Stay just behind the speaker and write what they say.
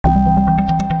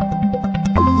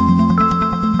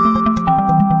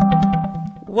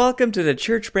Welcome to the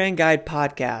Church Brand Guide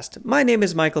podcast. My name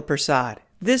is Michael Persad.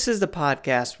 This is the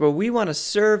podcast where we want to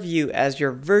serve you as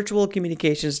your virtual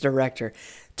communications director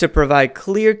to provide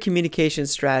clear communication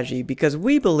strategy because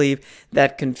we believe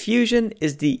that confusion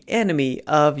is the enemy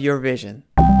of your vision.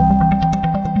 We're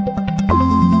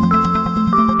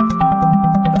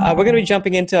going to be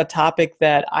jumping into a topic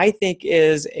that I think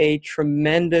is a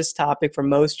tremendous topic for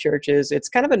most churches. It's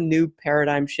kind of a new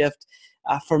paradigm shift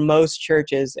for most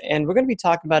churches, and we're going to be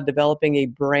talking about developing a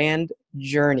brand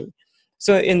journey.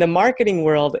 So in the marketing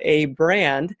world, a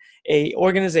brand, a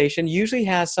organization usually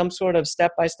has some sort of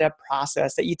step-by-step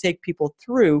process that you take people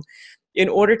through in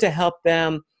order to help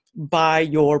them buy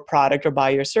your product or buy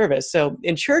your service. So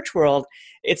in church world,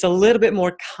 it's a little bit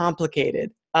more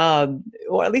complicated,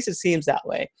 or at least it seems that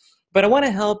way. But I want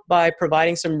to help by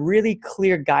providing some really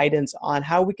clear guidance on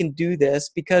how we can do this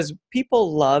because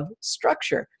people love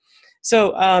structure.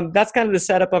 So that's kind of the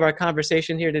setup of our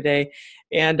conversation here today.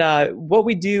 And what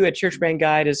we do at Church Brand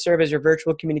Guide is serve as your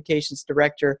virtual communications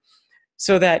director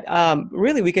so that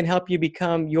really we can help you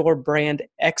become your brand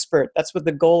expert. That's what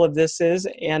the goal of this is.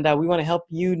 And we want to help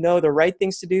you know the right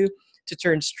things to do to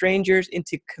turn strangers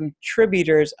into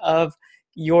contributors of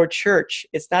your church.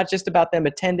 It's not just about them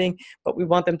attending, but we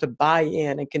want them to buy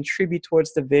in and contribute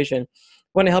towards the vision.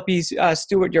 We want to help you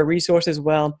steward your resources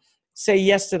well, say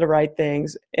yes to the right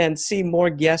things, and see more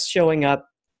guests showing up.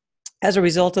 As a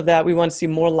result of that, we want to see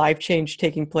more life change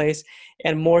taking place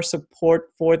and more support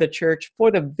for the church,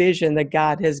 for the vision that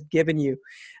God has given you.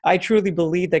 I truly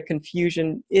believe that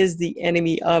confusion is the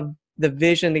enemy of the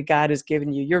vision that God has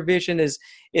given you. Your vision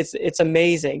it's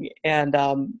amazing, and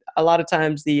a lot of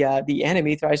times the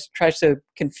enemy tries to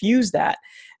confuse that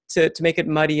to make it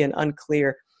muddy and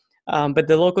unclear. But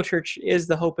the local church is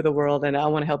the hope of the world, and I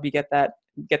want to help you get that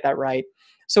right.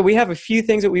 So we have a few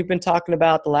things that we've been talking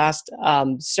about the last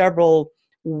several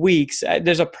weeks.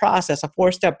 There's a process, a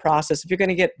 4-step process. If you're going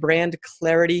to get brand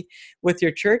clarity with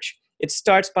your church, it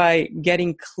starts by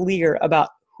getting clear about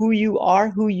who you are,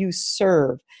 who you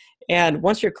serve. And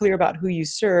once you're clear about who you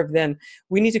serve, then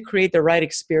we need to create the right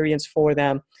experience for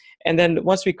them. And then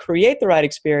once we create the right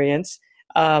experience,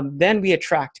 then we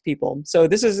attract people. So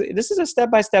this is a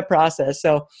step-by-step process.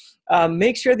 So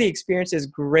make sure the experience is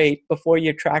great before you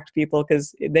attract people,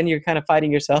 because then you're kind of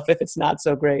fighting yourself if it's not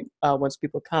so great once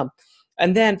people come.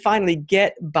 And then finally,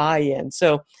 get buy-in.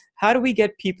 So how do we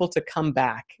get people to come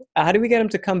back? How do we get them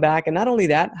to come back? And not only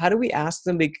that, how do we ask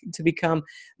them to become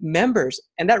members?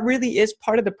 And that really is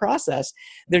part of the process.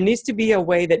 There needs to be a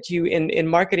way that you, in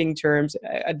marketing terms,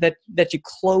 that you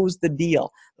close the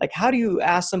deal. Like, how do you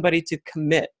ask somebody to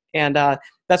commit? And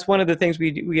that's one of the things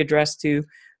we address to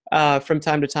from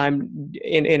time to time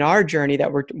in our journey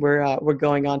that we're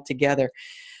going on together.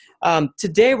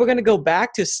 Today we're going to go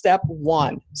back to step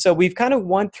 1. So we've kind of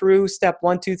went through step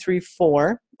 1, 2, 3,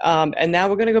 4. And now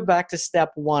we're going to go back to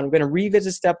step 1. We're going to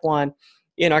revisit step 1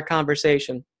 in our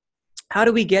conversation. How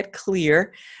do we get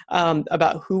clear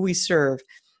about who we serve?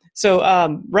 So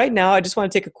right now, I just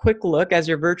want to take a quick look as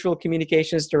your virtual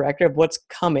communications director of what's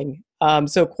coming.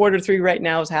 So Q3 right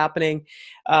now is happening.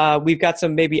 We've got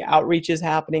some maybe outreaches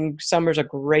happening. Summer's a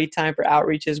great time for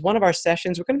outreaches. One of our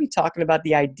sessions, we're going to be talking about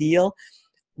the ideal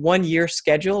 1-year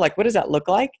schedule. Like, what does that look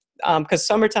like? Because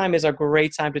summertime is a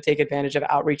great time to take advantage of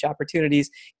outreach opportunities.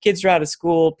 Kids are out of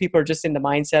school. People are just in the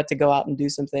mindset to go out and do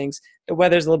some things. The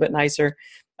weather's a little bit nicer.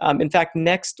 In fact,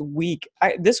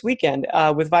 this weekend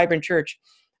with Vibrant Church,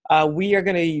 we are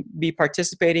going to be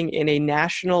participating in a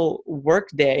national work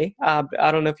day.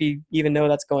 I don't know if you even know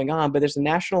that's going on, but there's a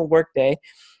national work day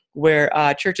where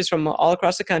churches from all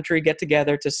across the country get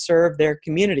together to serve their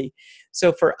community.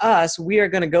 So for us, we are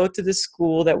going to go to the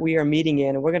school that we are meeting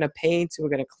in, and we're going to paint, we're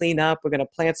going to clean up, we're going to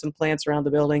plant some plants around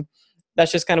the building.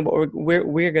 That's just kind of what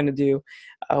we're going to do.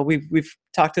 We've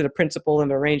talked to the principal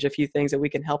and arranged a few things that we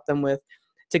can help them with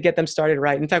to get them started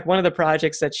right. In fact, one of the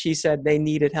projects that she said they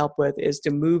needed help with is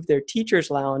to move their teacher's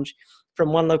lounge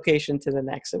from one location to the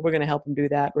next. So we're going to help them do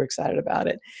that. We're excited about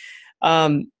it.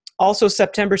 Also,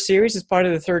 September series is part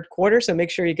of the third quarter, so make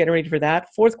sure you're getting ready for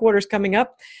that. Fourth quarter is coming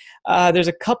up. There's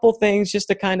a couple things just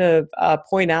to kind of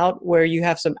point out where you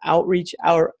have some outreach,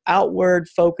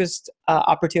 outward-focused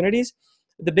opportunities.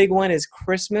 The big one is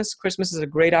Christmas. Christmas is a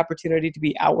great opportunity to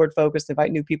be outward-focused,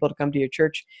 invite new people to come to your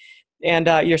church. And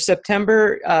your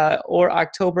September or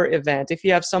October event, if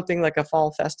you have something like a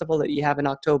fall festival that you have in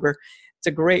October, it's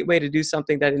a great way to do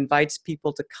something that invites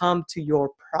people to come to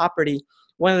your property.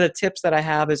 One of the tips that I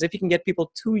have is if you can get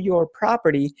people to your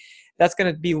property, that's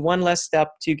going to be one less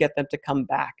step to get them to come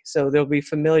back. So they'll be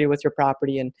familiar with your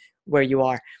property and where you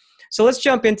are. So let's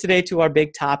jump in today to our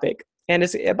big topic. And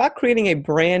it's about creating a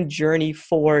brand journey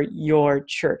for your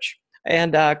church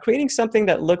and creating something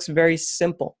that looks very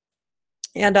simple.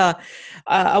 And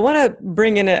I want to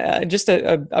bring in just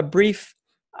a brief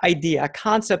idea, a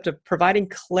concept of providing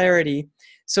clarity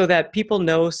so that people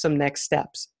know some next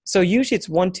steps. So usually it's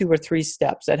 1, 2, or 3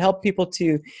 steps that help people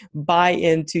to buy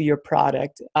into your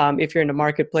product. If you're in the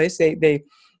marketplace, they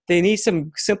need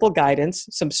some simple guidance,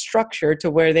 some structure to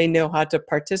where they know how to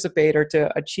participate or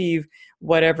to achieve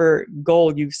whatever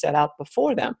goal you've set out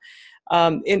before them.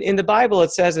 In the Bible,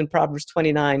 it says in Proverbs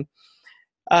 29,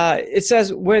 it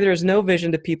says, where there's no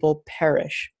vision, the people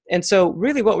perish. And so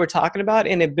really what we're talking about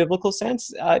in a biblical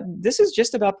sense, this is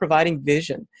just about providing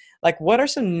vision. Like, what are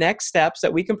some next steps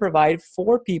that we can provide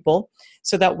for people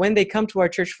so that when they come to our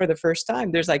church for the first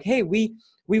time, there's like, hey, we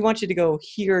want you to go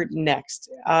here next,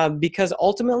 because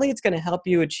ultimately it's going to help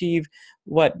you achieve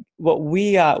what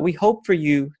we hope for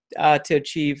you to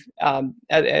achieve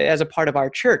as a part of our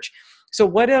church. So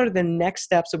what are the next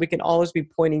steps that we can always be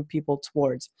pointing people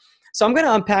towards? So I'm going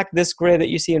to unpack this grid that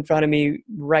you see in front of me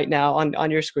right now on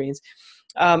your screens.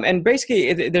 And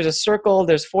basically, there's a circle,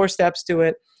 there's 4 steps to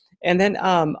it. And then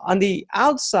on the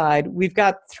outside, we've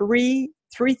got three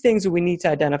things that we need to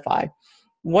identify.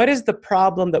 What is the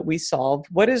problem that we solved?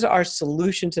 What is our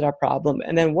solution to that problem?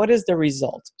 And then what is the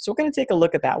result? So we're going to take a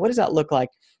look at that. What does that look like?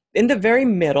 In the very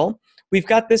middle, we've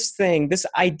got this thing, this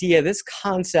idea, this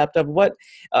concept of what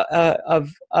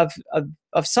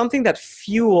of something that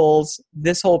fuels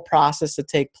this whole process to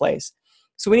take place.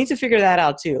 So we need to figure that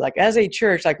out too. Like, as a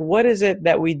church, like, what is it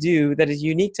that we do that is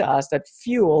unique to us that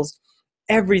fuels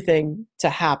everything to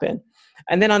happen?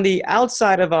 And then on the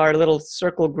outside of our little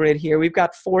circle grid here, we've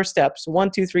got 4 steps, 1,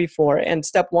 2, 3, 4. And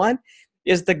step 1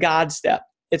 is the God step.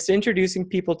 It's introducing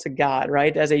people to God,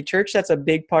 right? As a church, that's a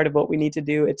big part of what we need to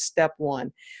do. It's step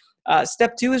 1.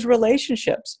 Step 2 is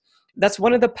relationships. That's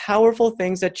one of the powerful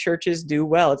things that churches do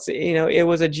well. It's, it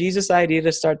was a Jesus idea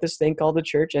to start this thing called the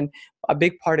church, and a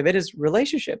big part of it is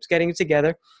relationships, getting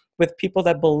together with people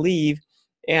that believe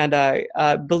and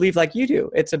believe like you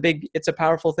do. It's a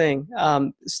powerful thing.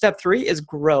 Step 3 is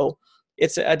grow.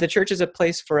 It's the church is a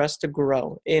place for us to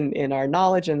grow in our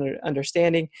knowledge and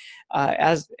understanding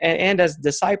as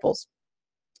disciples.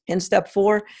 And step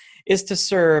 4 is to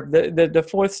serve. The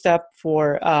 4th step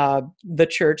for the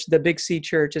church, the Big C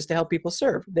church, is to help people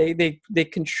serve. They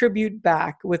contribute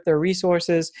back with their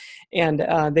resources, and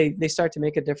they start to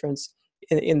make a difference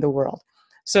in the world.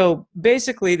 So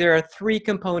basically, there are 3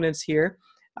 components here.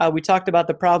 We talked about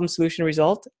the problem, solution,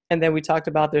 result, and then we talked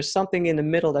about there's something in the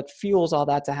middle that fuels all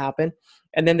that to happen.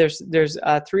 And then there's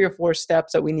 3 or 4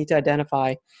 steps that we need to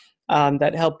identify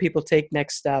that help people take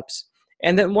next steps.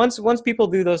 And then once people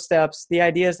do those steps, the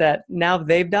idea is that now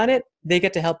they've done it, they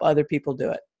get to help other people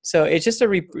do it. So it's just a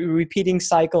repeating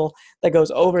cycle that goes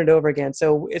over and over again.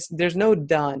 So there's no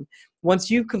done.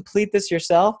 Once you complete this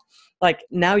yourself, like,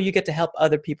 now you get to help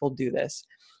other people do this.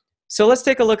 So let's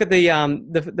take a look at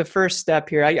the first step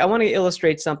here. I want to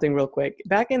illustrate something real quick.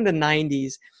 Back in the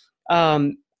 90s,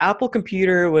 Apple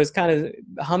Computer was kind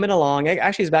of humming along.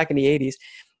 Actually, it's back in the 80s.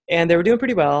 And they were doing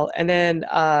pretty well. And then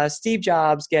Steve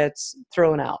Jobs gets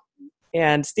thrown out.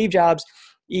 And Steve Jobs,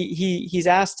 he's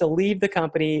asked to leave the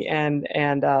company. And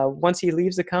once he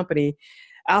leaves the company,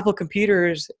 Apple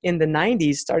Computers in the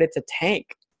 90s started to tank.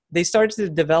 They started to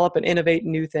develop and innovate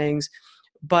new things,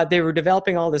 but they were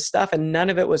developing all this stuff and none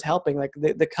of it was helping. Like,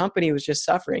 the company was just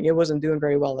suffering. It wasn't doing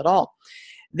very well at all.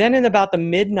 Then in about the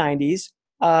mid 90s,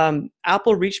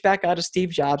 Apple reached back out to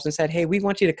Steve Jobs and said, hey, we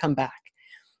want you to come back.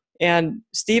 And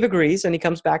Steve agrees, and he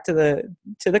comes back to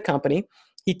the company.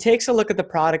 He takes a look at the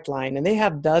product line, and they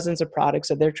have dozens of products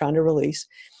that they're trying to release.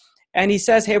 And he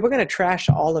says, hey, we're going to trash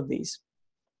all of these.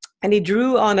 And he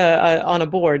drew on a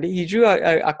board, he drew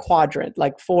a quadrant,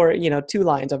 like 4, 2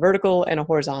 lines, a vertical and a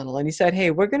horizontal. And he said,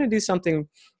 hey, we're going to do something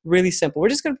really simple. We're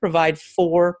just going to provide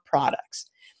 4 products.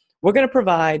 We're going to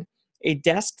provide a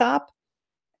desktop,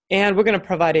 and we're going to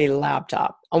provide a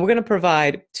laptop. And we're going to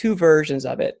provide 2 versions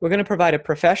of it. We're going to provide a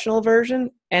professional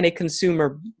version and a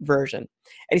consumer version.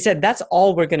 And he said, that's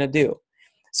all we're going to do.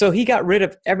 So he got rid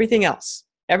of everything else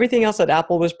that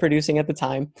Apple was producing at the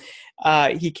time.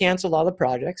 He canceled all the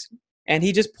projects, and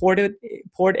he just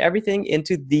poured everything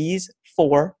into these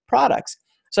 4 products.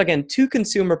 So again, 2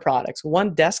 consumer products,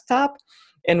 1 desktop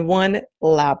and 1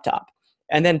 laptop,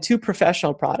 and then 2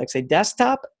 professional products, a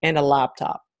desktop and a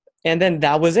laptop. And then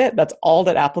that was it. That's all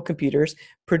that Apple Computers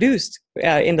produced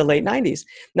in the late 90s.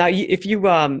 Now, if you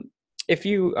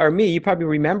are me, you probably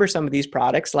remember some of these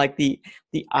products, like the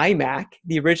iMac,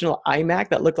 the original iMac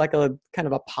that looked like a kind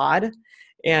of a pod,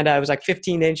 and it was like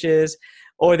 15 inches.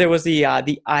 Or there was the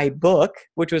iBook,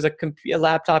 which was a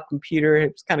laptop computer.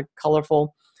 It was kind of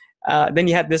colorful. Then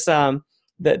you had this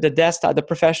the desktop, the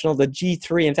professional, the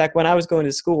G3. In fact, when I was going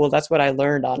to school, that's what I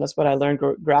learned on. That's what I learned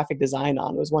graphic design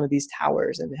on. It was one of these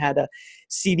towers, and it had a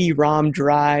CD-ROM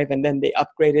drive, and then they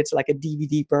upgraded to like a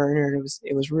DVD burner, and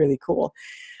it was really cool.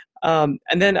 And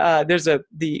then there's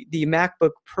the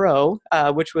MacBook Pro,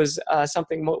 which was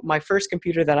something. My first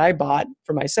computer that I bought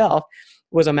for myself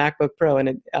was a MacBook Pro,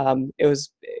 and it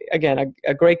was again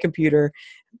a great computer,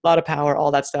 a lot of power,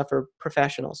 all that stuff for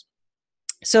professionals.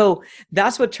 So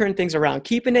that's what turned things around,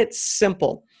 keeping it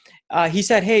simple. He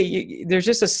said, "Hey, there's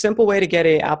just a simple way to get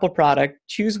an Apple product.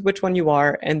 Choose which one you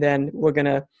are, and then we're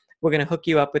gonna hook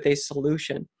you up with a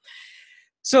solution."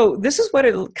 So this is what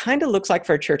it kind of looks like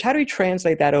for a church. How do we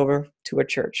translate that over to a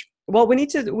church? Well, we need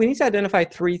to identify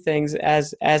three things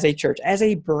as a church, as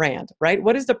a brand, right?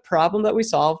 What is the problem that we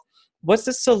solve? What's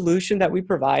the solution that we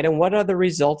provide, and what are the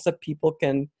results that people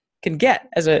can get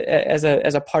as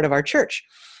a part of our church?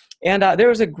 And there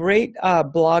was a great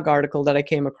blog article that I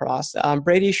came across.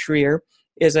 Brady Schreier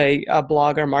is a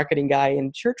blogger, marketing guy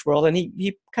in church world, and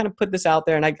he kind of put this out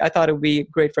there, and I thought it would be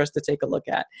great for us to take a look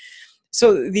at.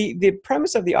 So the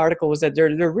premise of the article was that there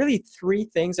are really three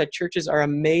things that churches are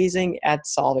amazing at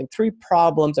solving, three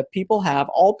problems that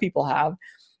all people have,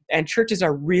 and churches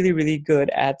are really, really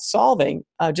good at solving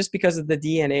just because of the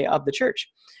DNA of the church.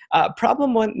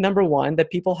 Number one that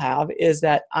people have is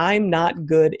that I'm not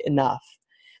good enough.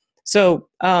 So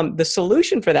the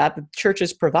solution for that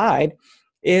churches provide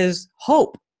is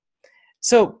hope.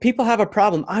 So people have a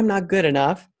problem. I'm not good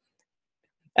enough.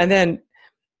 And then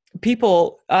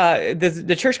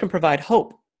the church can provide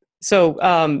hope. So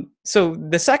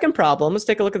the second problem, let's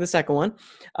take a look at the second one.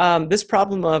 This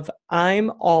problem of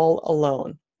I'm all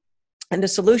alone. And the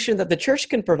solution that the church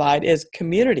can provide is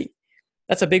community.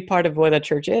 That's a big part of what a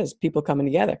church is, people coming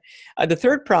together. The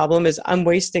third problem is I'm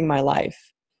wasting my life.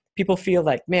 People feel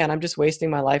like, man, I'm just wasting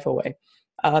my life away.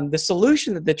 The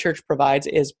solution that the church provides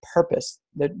is purpose.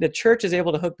 The church is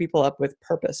able to hook people up with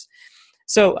purpose.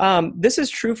 So this is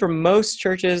true for most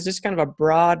churches, just kind of a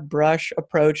broad brush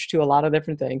approach to a lot of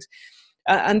different things.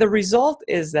 And the result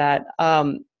is that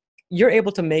you're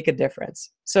able to make a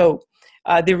difference. So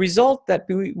the result that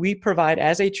we provide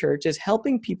as a church is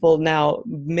helping people now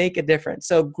make a difference.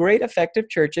 So great effective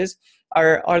churches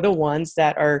are the ones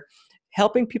that are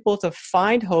helping people to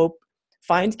find hope,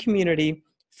 find community,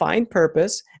 find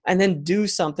purpose, and then do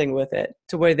something with it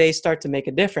to where they start to make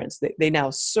a difference. They now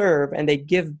serve and they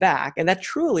give back, and that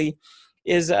truly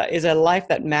is a life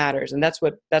that matters. And that's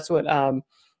what.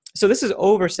 So this is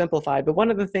oversimplified, but one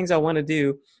of the things I want to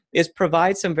do is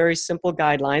provide some very simple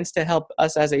guidelines to help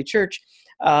us as a church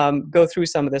go through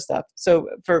some of this stuff. So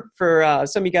for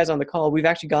some of you guys on the call, we've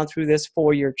actually gone through this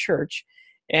for your church.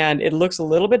 And it looks a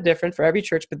little bit different for every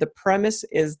church, but the premise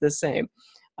is the same.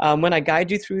 When I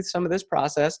guide you through some of this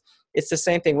process, it's the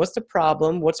same thing. What's the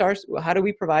problem? How do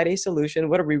we provide a solution?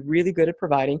 What are we really good at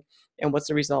providing? And what's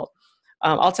the result?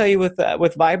 I'll tell you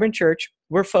with Vibrant Church,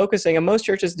 we're focusing, and most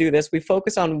churches do this, we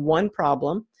focus on one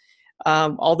problem.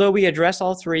 Although we address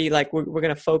all three, like we're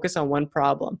going to focus on one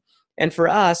problem. And for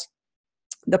us,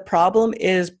 the problem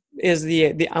is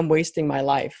the I'm wasting my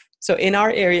life. So in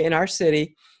our area, in our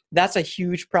city, that's a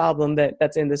huge problem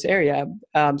that's in this area.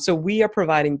 So we are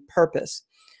providing purpose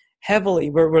heavily.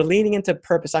 We're leaning into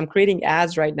purpose. I'm creating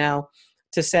ads right now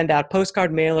to send out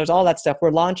postcard mailers, all that stuff.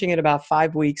 We're launching in about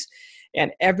 5 weeks.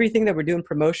 And everything that we're doing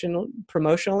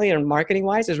promotionally and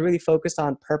marketing-wise is really focused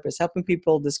on purpose, helping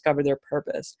people discover their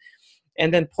purpose.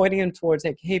 And then pointing them towards,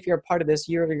 like, hey, if you're a part of this,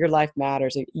 your life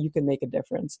matters. You can make a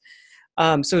difference.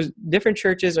 So different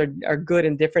churches are good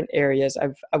in different areas.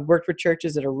 I've worked with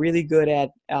churches that are really good at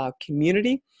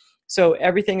community. So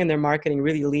everything in their marketing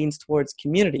really leans towards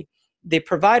community. They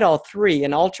provide all three,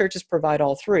 and all churches provide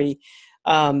all three.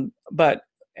 But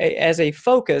as a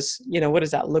focus, what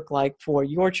does that look like for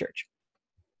your church?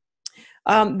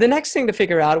 The next thing to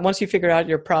figure out, once you figure out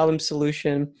your problem,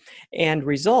 solution, and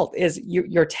result, is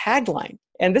your tagline.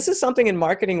 And this is something in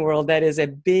marketing world that is a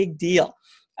big deal.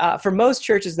 For most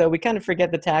churches, though, we kind of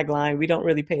forget the tagline. We don't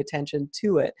really pay attention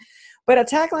to it. But a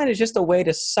tagline is just a way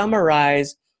to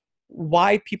summarize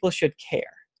why people should care.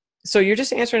 So you're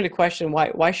just answering the question,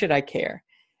 why should I care?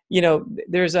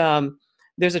 There's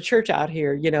a church out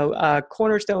here,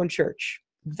 Cornerstone Church.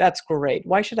 That's great.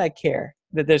 Why should I care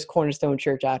that there's Cornerstone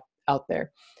Church out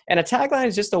there? And a tagline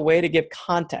is just a way to give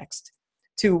context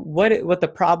to what the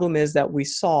problem is that we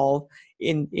solve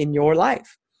in your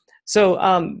life. So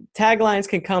taglines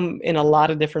can come in a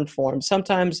lot of different forms.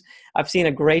 Sometimes I've seen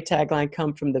a great tagline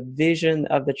come from the vision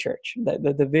of the church,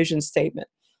 the vision statement.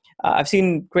 I've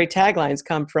seen great taglines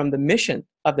come from the mission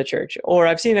of the church, or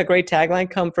I've seen a great tagline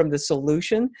come from the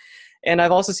solution. And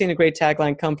I've also seen a great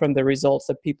tagline come from the results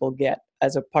that people get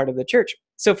as a part of the church.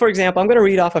 So, for example, I'm going to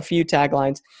read off a few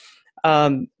taglines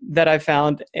that I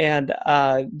found, and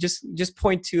just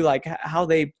point to like how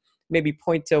they maybe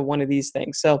point to one of these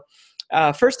things. So,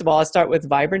 first of all, I'll start with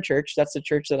Vibrant Church. That's the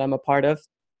church that I'm a part of,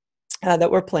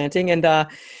 that we're planting, and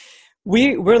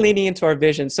we're leaning into our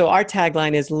vision. So our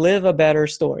tagline is "Live a Better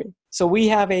Story." So we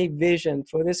have a vision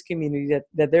for this community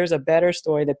that there's a better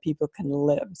story that people can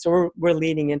live. So we're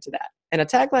leaning into that. And a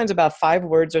tagline is about 5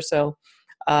 words or so.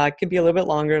 It can be a little bit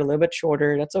longer, a little bit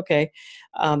shorter. That's okay.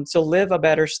 So "Live a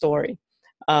Better Story"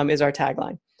 is our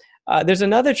tagline. There's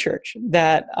another church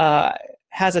that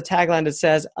has a tagline that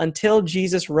says, "Until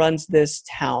Jesus runs this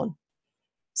town."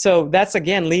 So that's,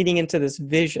 again, leading into this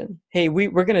vision. Hey,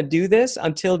 we're going to do this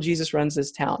until Jesus runs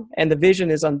this town. And the vision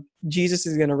is Jesus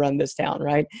is going to run this town,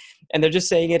 right? And they're just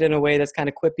saying it in a way that's kind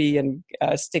of quippy and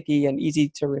sticky and easy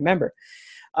to remember.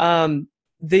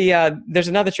 There's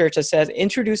another church that says,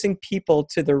 "Introducing people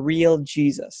to the real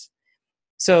Jesus."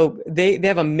 So they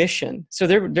have a mission. So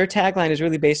their tagline is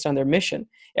really based on their mission.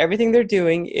 Everything they're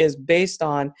doing is based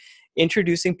on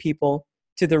introducing people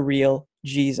to the real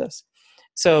Jesus.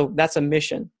 So that's a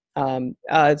mission.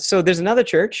 So there's another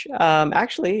church,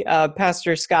 actually,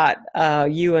 Pastor Scott,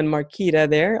 you and Marquita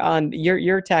there, on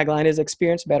your tagline is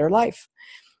 "Experience Better Life."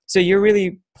 So you're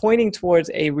really pointing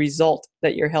towards a result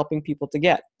that you're helping people to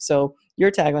get. So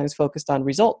your tagline is focused on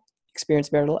result, experience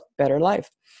better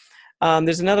life.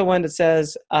 There's another one that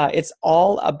says, "It's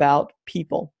all about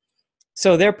people."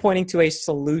 So they're pointing to a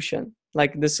solution.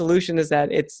 Like the solution is that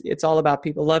it's all about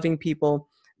people, loving people,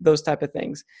 those type of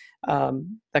things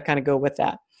that kind of go with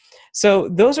that. So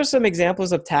those are some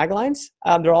examples of taglines.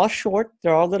 They're all short.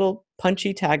 They're all little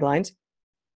punchy taglines.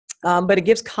 But it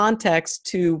gives context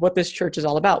to what this church is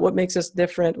all about, what makes us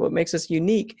different, what makes us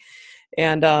unique.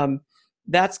 And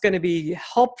that's going to be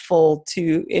helpful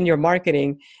in your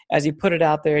marketing as you put it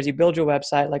out there, as you build your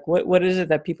website. Like what is it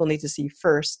that people need to see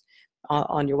first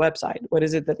on your website? What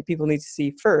is it that people need to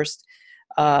see first?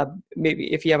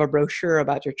 Maybe if you have a brochure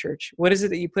about your church, what is it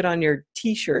that you put on your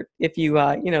t-shirt if you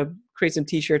create some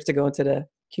t-shirts to go into the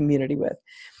community with?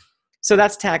 So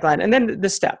that's tagline. And then the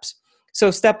steps.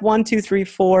 So step 1, 2, 3,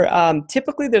 4,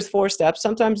 typically there's 4 steps.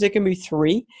 Sometimes it can be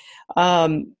 3.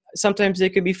 Sometimes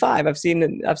it could be 5. I've seen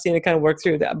it kind of work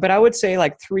through that, but I would say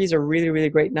like 3 is a really, really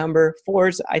great number. 4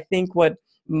 is, I think, what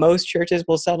most churches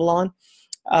will settle on.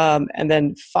 And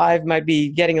then 5 might be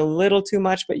getting a little too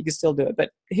much, but you can still do it.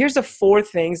 But here's the 4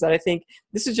 things that I think,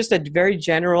 this is just a very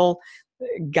general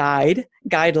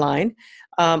guideline.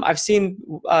 I've seen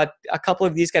a couple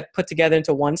of these get put together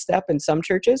into one step in some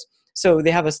churches. So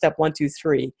they have a step 1, 2,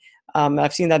 3.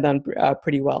 I've seen that done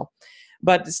pretty well.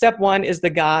 But step 1 is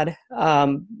the God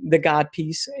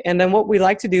piece. And then what we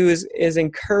like to do is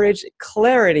encourage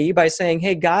clarity by saying,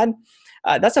 hey, God,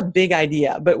 that's a big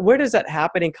idea, but where does that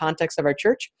happen in context of our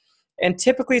church? And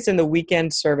typically it's in the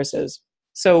weekend services.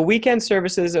 So weekend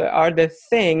services are the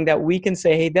thing that we can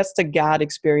say, hey, that's the God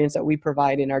experience that we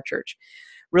provide in our church.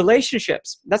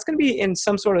 Relationships, that's going to be in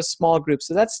some sort of small group.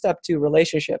 So that's step 2,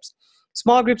 relationships.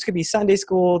 Small groups could be Sunday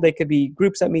school. They could be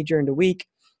groups that meet during the week,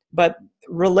 but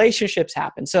relationships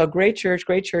happen. So a great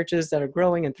churches that are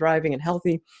growing and thriving and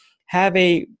healthy have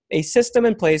a system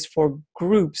in place for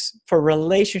groups, for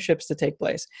relationships to take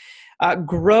place.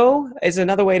 Grow is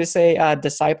another way to say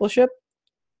discipleship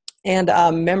and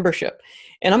membership.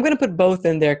 And I'm going to put both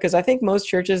in there because I think most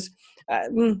churches,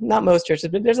 not most churches,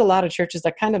 but there's a lot of churches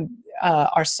that kind of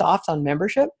are soft on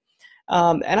membership.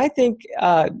 And I think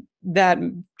that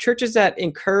churches that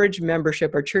encourage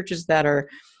membership are churches that are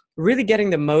really getting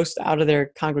the most out of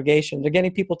their congregation. They're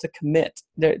getting people to commit,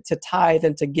 to tithe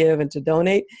and to give and to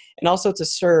donate, and also to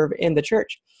serve in the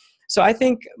church. So I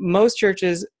think most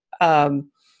churches,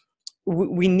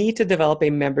 we need to develop a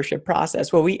membership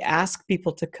process where we ask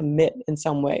people to commit in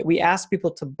some way. We ask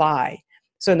people to buy.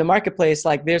 So in the marketplace,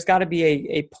 like there's got to be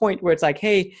a point where it's like,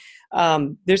 hey,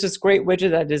 there's this great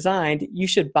widget I designed, you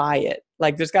should buy it.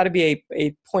 Like there's got to be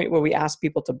a point where we ask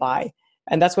people to buy.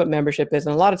 And that's what membership is.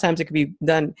 And a lot of times it can be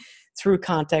done through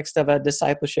context of a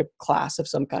discipleship class of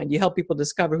some kind. You help people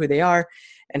discover who they are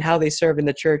and how they serve in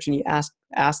the church, and you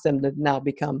ask them to now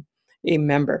become a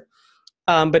member.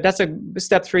 But that's a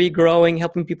step 3, growing,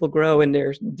 helping people grow in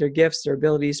their gifts, their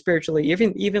abilities spiritually,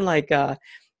 even like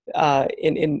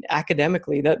in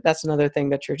academically. That's another thing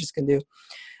that churches can do.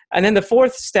 And then the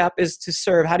 4th step is to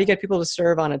serve. How do you get people to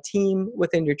serve on a team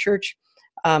within your church?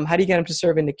 How do you get them to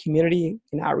serve in the community,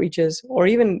 in outreaches, or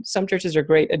even some churches are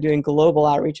great at doing global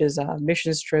outreaches,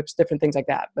 missions trips, different things like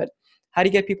that. But How do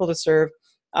you get people to serve?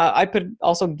 I put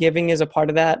also giving as a part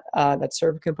of that, that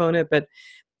serve component, but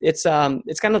it's kind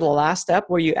of the last step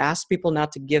where you ask people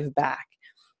not to give back.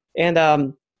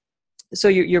 And so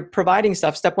you're providing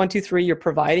stuff. Step 1, 2, 3, you're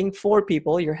providing for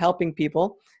people, you're helping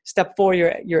people. Step 4,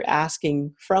 you're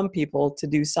asking from people to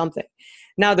do something.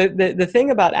 Now, the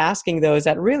thing about asking, though, is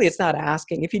that really it's not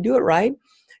asking. If you do it right,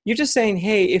 you're just saying,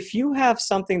 hey, if you have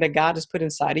something that God has put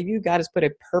inside of you, God has put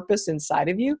a purpose inside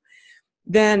of you,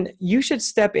 then you should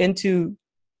step into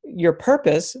your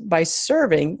purpose by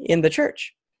serving in the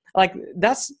church. Like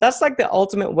that's like the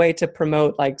ultimate way to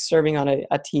promote like serving on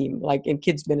a team, like in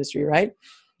kids ministry, right?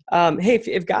 Hey,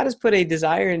 if God has put a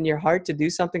desire in your heart to do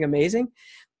something amazing,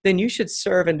 then you should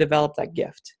serve and develop that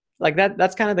gift. Like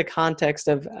that's kind of the context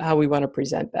of how we want to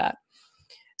present that.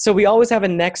 So we always have a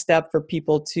next step for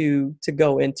people to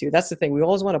go into. That's the thing. We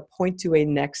always want to point to a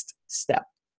next step.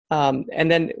 And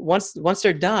then once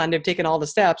they're done, they've taken all the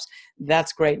steps,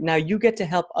 that's great. Now you get to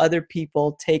help other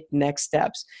people take next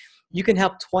steps. You can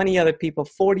help 20 other people,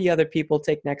 40 other people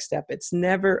take next step. It's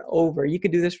never over. You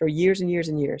could do this for years and years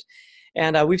and years.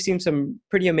 And we've seen some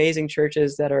pretty amazing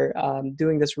churches that are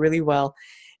doing this really well.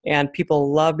 And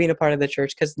people love being a part of the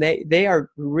church because they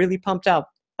are really pumped up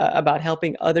about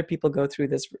helping other people go through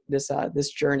this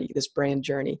journey, this brand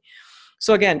journey.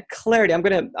 So again, clarity. I'm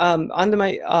going to, onto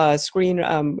my screen,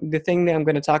 the thing that I'm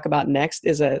going to talk about next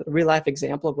is a real life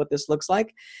example of what this looks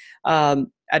like.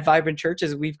 At Vibrant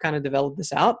Churches, we've kind of developed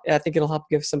this out. I think it'll help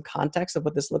give some context of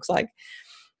what this looks like.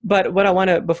 But what I want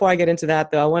to, before I get into that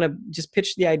though, I want to just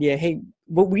pitch the idea, hey,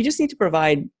 we just need to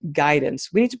provide guidance.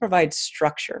 We need to provide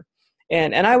structure.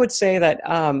 And I would say that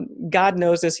God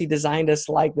knows this. He designed us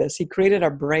like this. He created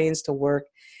our brains to work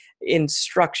in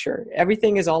structure.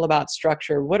 Everything is all about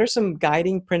structure. What are some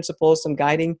guiding principles, some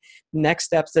guiding next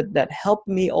steps that help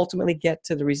me ultimately get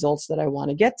to the results that I want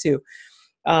to get to?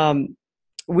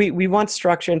 We want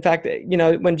structure. In fact,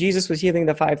 when Jesus was healing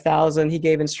the 5,000, he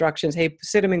gave instructions, hey,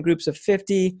 sit them in groups of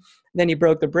 50. Then he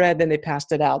broke the bread, then they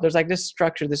passed it out. There's like this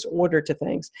structure, this order to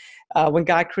things. When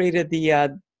God created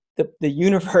the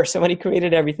universe, and when he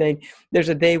created everything, there's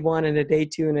a day 1 and a day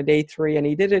 2 and a day 3, and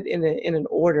he did it in an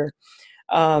order.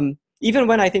 Even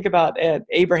when I think about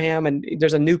Abraham and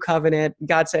there's a new covenant,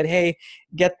 God said, hey,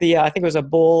 get I think it was a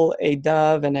bull, a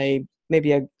dove, and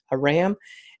maybe a ram.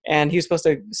 And he was supposed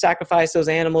to sacrifice those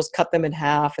animals, cut them in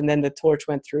half, and then the torch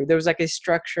went through. There was like a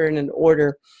structure and an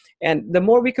order. And the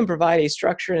more we can provide a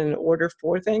structure and an order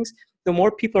for things, the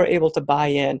more people are able to buy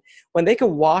in. When they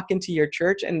can walk into your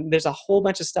church and there's a whole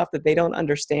bunch of stuff that they don't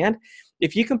understand,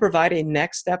 if you can provide a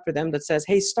next step for them that says,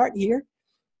 hey, start here,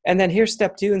 and then here's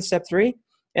step 2 and step 3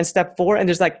 and step 4, and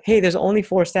there's like, hey, there's only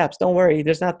 4 steps. Don't worry,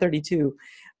 there's not 32.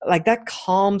 Like that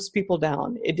calms people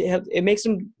down. It makes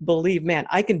them believe, man,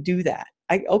 I can do that.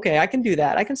 I can do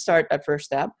that. I can start at first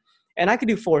step and I can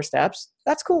do 4 steps.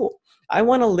 That's cool. I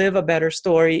want to live a better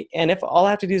story. And if all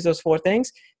I have to do is those 4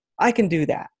 things, I can do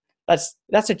that.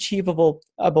 That's achievable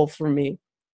for me.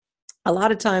 A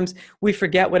lot of times we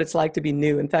forget what it's like to be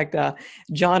new. In fact,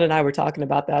 John and I were talking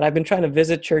about that. I've been trying to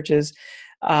visit churches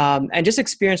and just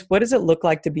experience what does it look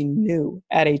like to be new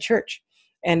at a church.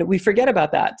 And we forget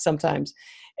about that sometimes.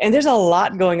 And there's a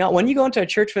lot going on. When you go into a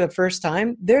church for the first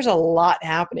time, there's a lot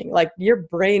happening. Like your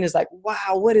brain is like,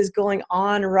 wow, what is going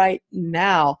on right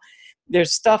now?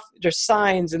 There's stuff, there's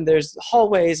signs, and there's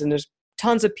hallways, and there's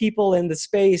tons of people in the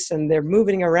space, and they're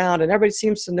moving around, and everybody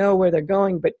seems to know where they're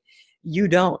going, but you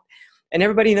don't. And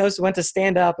everybody knows when to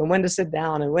stand up and when to sit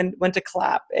down and when to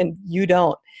clap, and you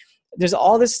don't. There's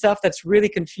all this stuff that's really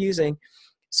confusing.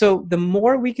 So the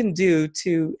more we can do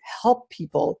to help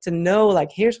people to know,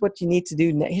 like, here's what you need to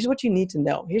do. Here's what you need to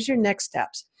know. Here's your next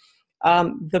steps.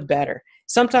 The better.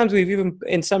 Sometimes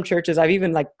in some churches, I've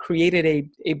even like created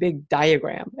a big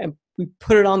diagram and we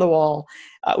put it on the wall.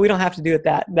 We don't have to do it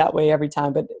that way every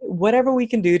time, but whatever we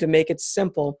can do to make it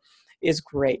simple is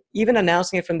great. Even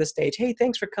announcing it from the stage. Hey,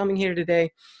 thanks for coming here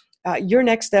today. Your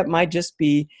next step might just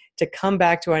be to come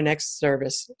back to our next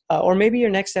service. Or maybe your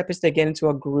next step is to get into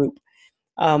a group.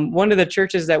 One of the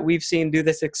churches that we've seen do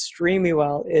this extremely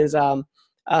well is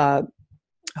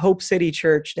Hope City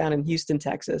Church down in Houston,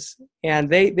 Texas. And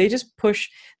they just push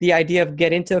the idea of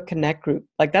get into a connect group.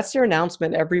 Like that's their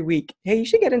announcement every week. Hey, you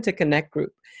should get into connect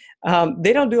group.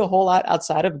 They don't do a whole lot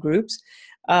outside of groups.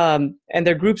 And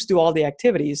their groups do all the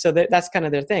activities. So that's kind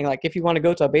of their thing. Like if you want to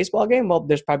go to a baseball game, well,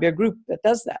 there's probably a group that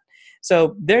does that.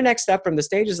 So their next step from the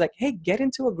stage is like, hey, get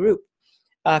into a group.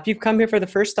 If you've come here for the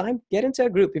first time, get into a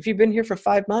group. If you've been here for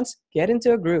 5 months, get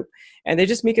into a group. And they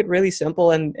just make it really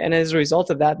simple. And as a result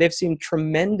of that, they've seen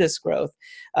tremendous growth,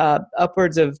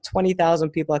 upwards of 20,000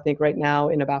 people, I think, right now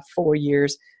in about 4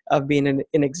 years of being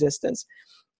in existence.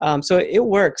 So it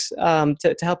works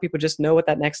to help people just know what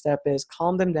that next step is,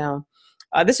 calm them down.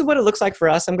 This is what it looks like for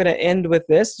us. I'm going to end with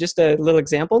this, just a little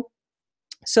example.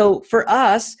 So for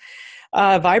us,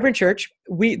 Vibrant Church,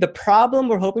 the problem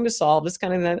we're hoping to solve, this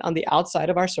kind of on the outside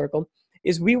of our circle,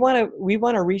 is we want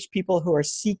to reach people who are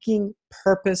seeking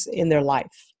purpose in their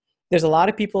life. There's a lot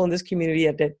of people in this community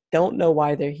that don't know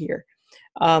why they're here.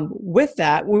 With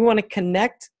that, we want to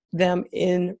connect them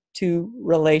into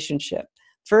relationship,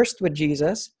 first with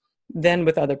Jesus, then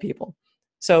with other people.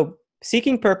 So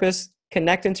seeking purpose,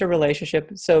 connect into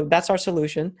relationship. So that's our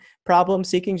solution. Problem,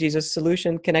 seeking Jesus.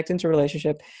 Solution, connect into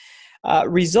relationship.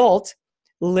 Result,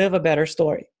 live a better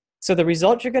story. So the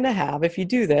result you're going to have if you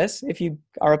do this, if you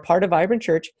are a part of Vibrant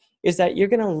Church, is that you're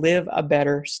going to live a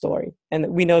better story. And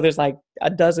we know there's like a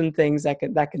dozen things that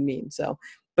can mean. So,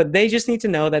 but they just need to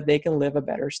know that they can live a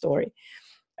better story.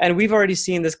 And we've already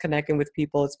seen this connecting with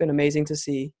people. It's been amazing to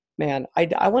see. Man,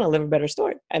 I want to live a better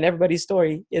story. And everybody's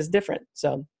story is different.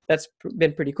 So that's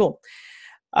been pretty cool.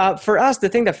 For us, the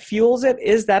thing that fuels it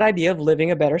is that idea of living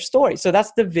a better story. So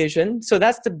that's the vision. So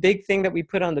that's the big thing that we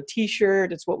put on the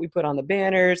t-shirt. It's what we put on the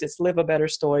banners. It's live a better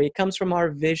story. It comes from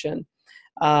our vision.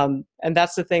 And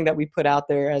that's the thing that we put out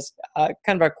there as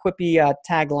kind of our quippy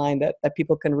tagline that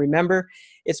people can remember.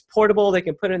 It's portable. They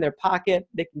can put it in their pocket.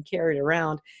 They can carry it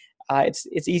around.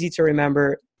 It's easy to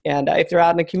remember. And if they're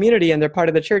out in the community and they're part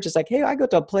of the church, it's like, hey, I go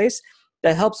to a place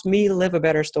that helps me live a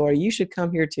better story. You should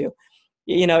come here too.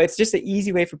 You know, it's just an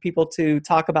easy way for people to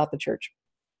talk about the church.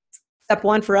 Step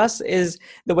one for us is,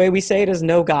 the way we say it, is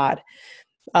know God.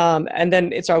 And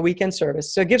then it's our weekend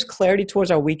service. So it gives clarity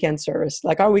towards our weekend service.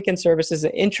 Like, our weekend service is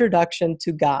an introduction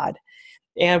to God.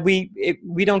 And we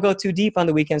don't go too deep on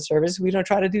the weekend service. We don't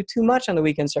try to do too much on the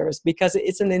weekend service because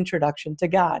it's an introduction to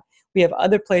God. We have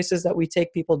other places that we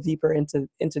take people deeper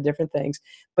into different things,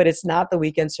 but it's not the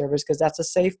weekend service, because that's a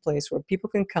safe place where people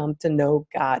can come to know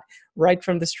God right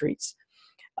from the streets.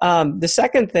 The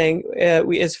second thing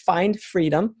is find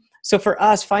freedom. So for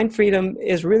us, find freedom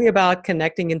is really about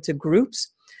connecting into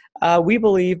groups. We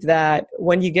believe that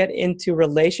when you get into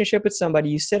relationship with somebody,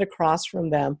 you sit across from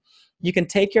them, you can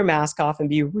take your mask off and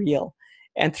be real.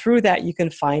 And through that, you can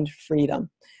find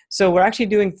freedom. So we're actually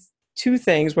doing two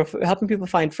things. We're helping people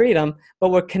find freedom, but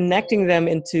we're connecting them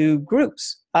into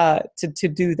groups to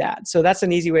do that. So that's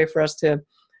an easy way for us to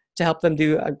help them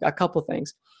do a couple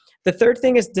things. The third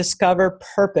thing is discover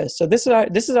purpose. So this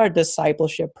is our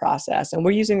discipleship process, and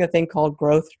we're using a thing called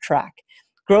Growth Track.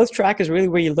 Growth Track is really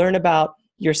where you learn about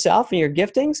yourself and your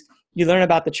giftings, you learn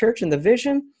about the church and the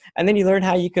vision, and then you learn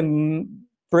how you can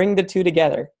bring the two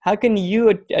together. How can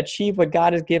you achieve what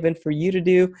God has given for you to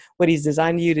do, what He's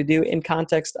designed you to do in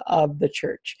context of the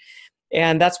church?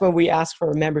 And that's when we ask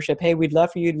for a membership. Hey, we'd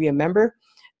love for you to be a member.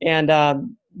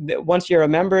 And once you're a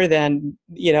member, then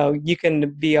you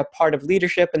can be a part of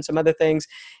leadership and some other things.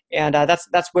 And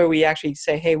that's where we actually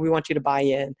say, hey, we want you to buy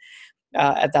in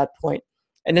at that point.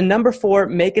 And then number 4,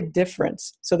 make a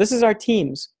difference. So this is our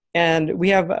teams, and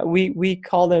we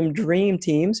call them dream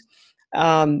teams.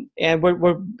 And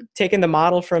we're taking the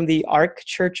model from the ARC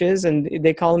churches, and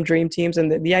they call them dream teams.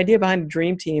 And the idea behind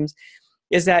dream teams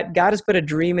is that God has put a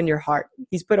dream in your heart.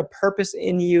 He's put a purpose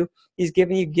in you. He's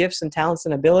given you gifts and talents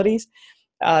and abilities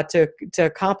to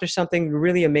accomplish something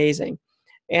really amazing.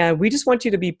 And we just want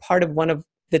you to be part of one of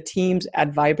the teams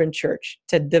at Vibrant Church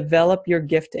to develop your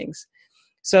giftings.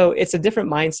 So it's a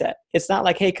different mindset. It's not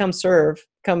like, hey, come serve,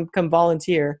 come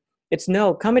volunteer. It's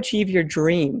no, come achieve your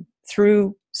dream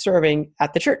through serving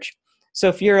at the church. So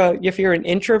if you're an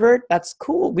introvert, that's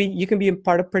cool. You can be a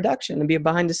part of production and be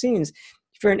behind the scenes.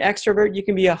 If you're an extrovert, you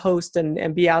can be a host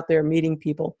and be out there meeting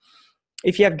people.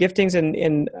 If you have giftings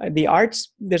in the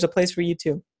arts, there's a place for you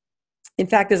too. In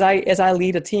fact, as I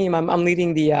lead a team, I'm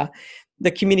leading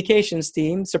the communications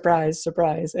team. Surprise,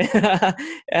 surprise!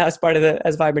 as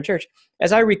Vibrant Church.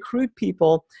 As I recruit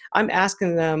people, I'm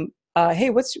asking them, hey,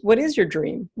 what is your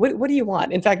dream? What do you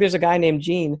want? In fact, there's a guy named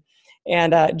Gene,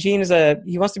 and Gene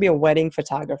he wants to be a wedding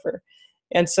photographer,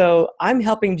 and so I'm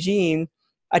helping Gene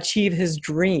achieve his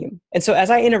dream. And so as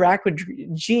I interact with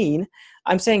Gene,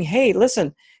 I'm saying, hey,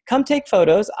 listen, come take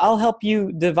photos. I'll help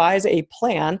you devise a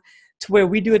plan to where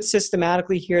we do it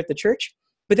systematically here at the church.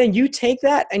 But then you take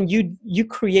that and you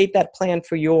create that plan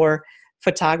for your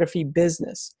photography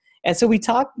business. And so we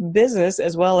talk business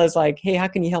as well as like, hey, how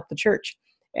can you help the church?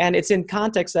 And it's in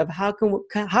context of how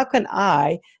can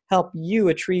I help you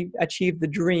achieve the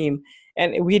dream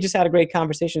And we just had a great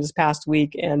conversation this past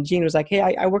week. And Gene was like, hey,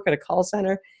 I work at a call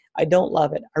center. I don't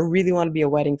love it. I really want to be a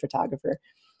wedding photographer.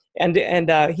 And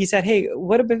he said, hey,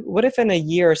 what if in a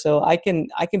year or so I can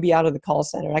be out of the call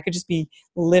center? I could just be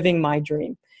living my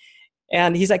dream.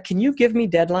 And he's like, can you give me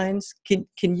deadlines?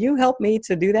 Can you help me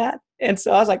to do that? And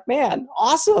so I was like, man,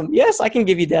 awesome. Yes, I can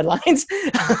give you deadlines.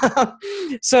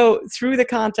 So through the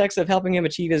context of helping him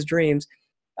achieve his dreams,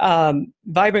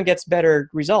 Vibrant gets better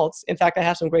results. In fact, I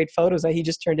have some great photos that he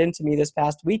just turned into me this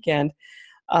past weekend,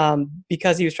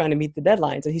 because he was trying to meet the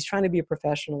deadlines, and he's trying to be a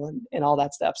professional and all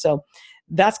that stuff. So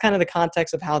that's kind of the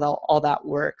context of how all that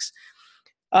works.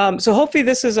 So hopefully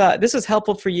this is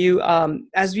helpful for you,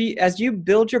 as you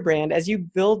build your brand, as you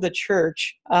build the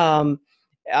church,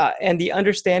 and the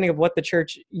understanding of what the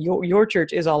church, your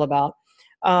church, is all about.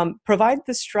 Provide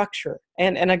the structure,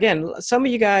 and again, some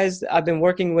of you guys I've been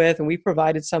working with, and we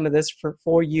provided some of this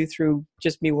for you through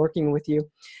just me working with you.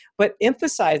 But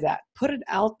emphasize that, put it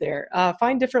out there,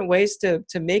 find different ways to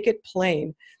make it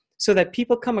plain, so that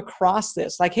people come across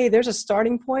this like, hey, there's a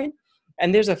starting point,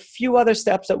 and there's a few other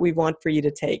steps that we want for you to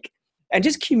take, and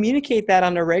just communicate that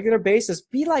on a regular basis.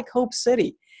 Be like Hope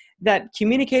City, that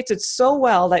communicates it so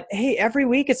well that, hey, every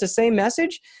week it's the same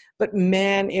message, but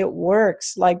man, it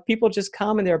works. Like, people just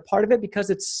come and they're a part of it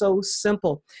because it's so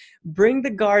simple. Bring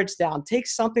the guards down. Take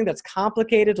something that's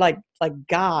complicated, like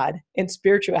God and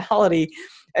spirituality,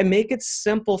 and make it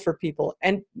simple for people,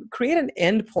 and create an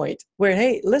end point where,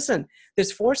 hey, listen,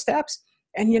 there's 4 steps,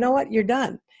 and you know what? You're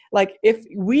done. Like, if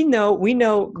we know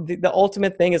the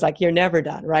ultimate thing is like, you're never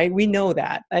done, right? We know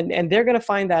that. And they're going to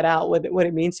find that out, what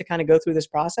it means to kind of go through this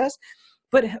process.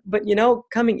 But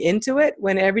coming into it,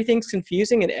 when everything's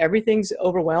confusing and everything's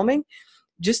overwhelming,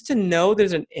 just to know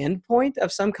there's an end point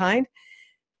of some kind,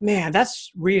 man,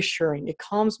 that's reassuring. It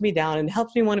calms me down and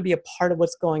helps me want to be a part of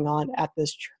what's going on at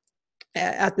this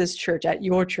church, at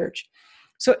your church.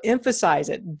 So emphasize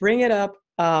it, bring it up,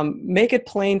 make it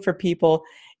plain for people,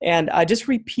 and just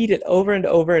repeat it over and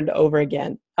over and over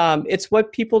again. It's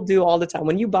what people do all the time.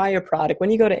 When you buy a product,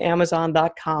 when you go to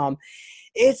Amazon.com,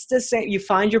 it's the same. You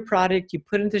find your product, you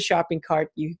put it into the shopping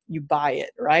cart, you buy it,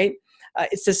 right?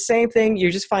 It's the same thing.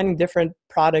 You're just finding different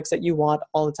products that you want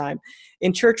all the time.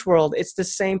 In church world, it's the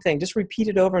same thing. Just repeat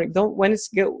it over.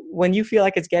 When you feel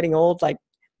like it's getting old, like,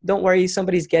 don't worry,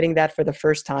 somebody's getting that for the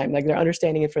first time. Like, they're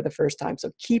understanding it for the first time. So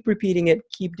keep repeating it,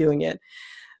 keep doing it.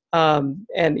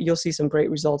 And you'll see some great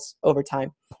results over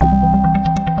time.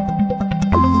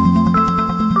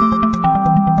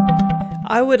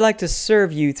 I would like to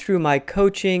serve you through my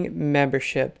coaching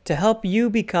membership to help you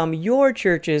become your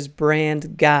church's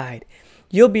brand guide.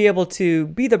 You'll be able to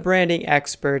be the branding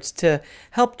experts to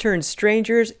help turn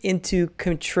strangers into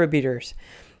contributors.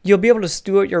 You'll be able to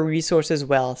steward your resources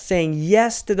well, saying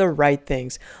yes to the right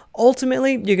things.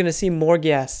 Ultimately, you're going to see more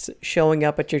guests showing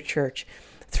up at your church.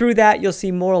 Through that, you'll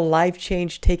see more life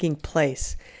change taking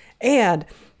place, and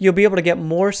you'll be able to get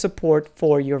more support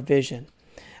for your vision.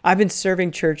 I've been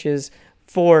serving churches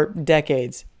for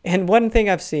decades, and one thing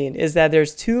I've seen is that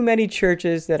there's too many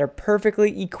churches that are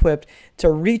perfectly equipped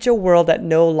to reach a world that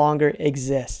no longer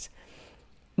exists.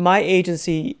 My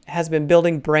agency has been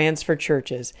building brands for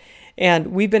churches, and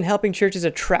we've been helping churches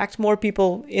attract more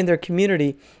people in their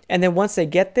community, and then once they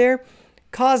get there,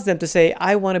 cause them to say,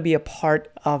 I want to be a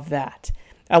part of that.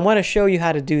 I want to show you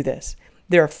how to do this.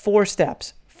 There are 4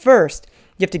 steps. First,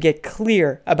 you have to get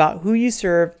clear about who you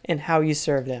serve and how you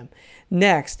serve them.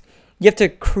 Next, you have to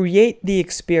create the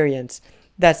experience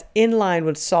that's in line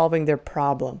with solving their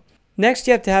problem. Next,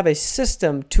 you have to have a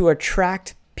system to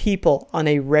attract people on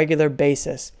a regular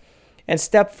basis. And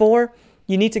step 4,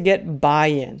 you need to get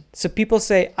buy-in. So people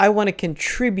say, I want to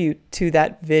contribute to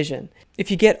that vision.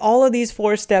 If you get all of these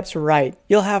 4 steps right,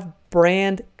 you'll have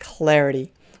brand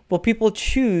clarity. Will people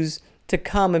choose to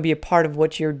come and be a part of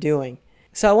what you're doing?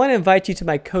 So I want to invite you to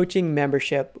my coaching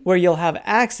membership, where you'll have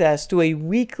access to a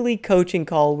weekly coaching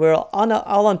call where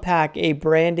I'll unpack a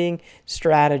branding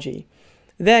strategy.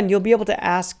 Then you'll be able to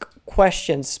ask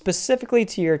questions specifically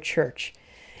to your church.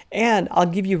 And I'll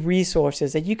give you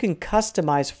resources that you can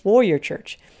customize for your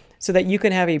church so that you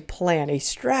can have a plan, a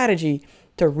strategy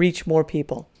to reach more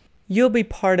people. You'll be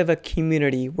part of a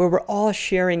community where we're all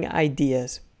sharing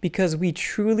ideas, because we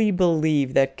truly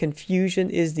believe that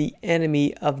confusion is the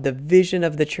enemy of the vision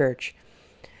of the church.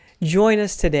 Join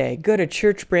us today. Go to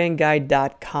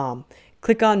churchbrandguide.com,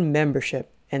 click on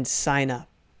membership, and sign up.